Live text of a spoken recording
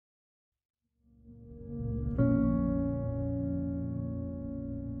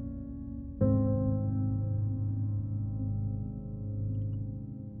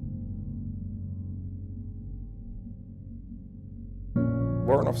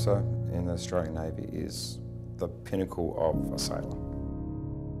Warrant Officer in the Australian Navy is the pinnacle of a sailor.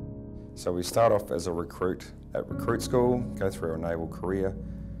 So we start off as a recruit at recruit school, go through our naval career,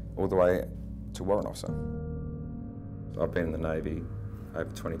 all the way to Warrant Officer. I've been in the Navy over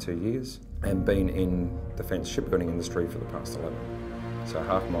 22 years and been in defence shipbuilding industry for the past 11. So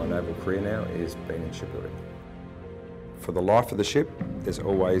half my naval career now is been in shipbuilding. For the life of the ship, there's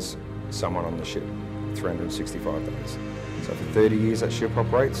always someone on the ship, 365 days. So for 30 years that ship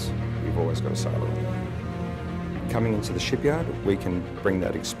operates, you've always got a sailor on there. Coming into the shipyard, we can bring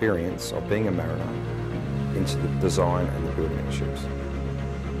that experience of being a mariner into the design and the building of the ships.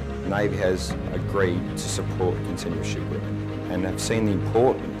 The Navy has agreed to support continuous shipbuilding and have seen the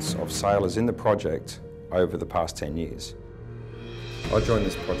importance of sailors in the project over the past 10 years. I joined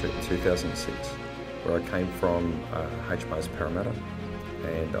this project in 2006, where I came from HMAS Parramatta,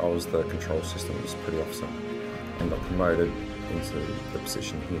 and I was the control systems petty officer, and got promoted into the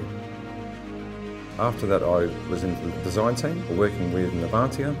position here. After that, I was in the design team, working with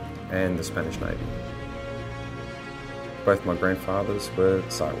Navantia and the Spanish Navy. Both my grandfathers were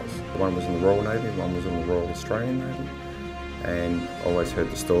sailors. One was in the Royal Navy, one was in the Royal Australian Navy, and I always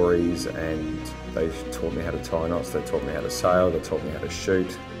heard the stories, and they taught me how to tie knots, they taught me how to sail, they taught me how to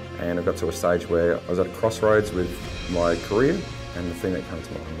shoot, and I got to a stage where I was at a crossroads with my career, and the thing that came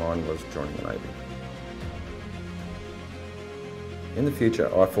to my mind was joining the Navy. In the future,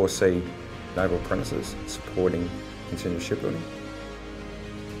 I foresee naval apprentices supporting continuous shipbuilding.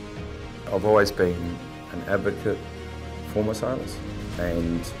 I've always been an advocate for my sailors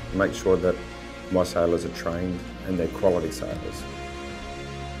and make sure that my sailors are trained and they're quality sailors.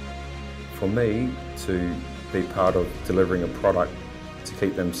 For me to be part of delivering a product to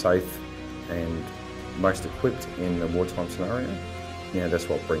keep them safe and most equipped in a wartime scenario, that's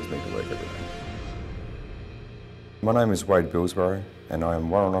what brings me to work every day. My name is Wayde Bilsborow and I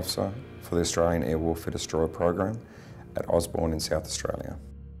am Warrant Officer for the Australian Air Warfare Destroyer Program at Osborne in South Australia.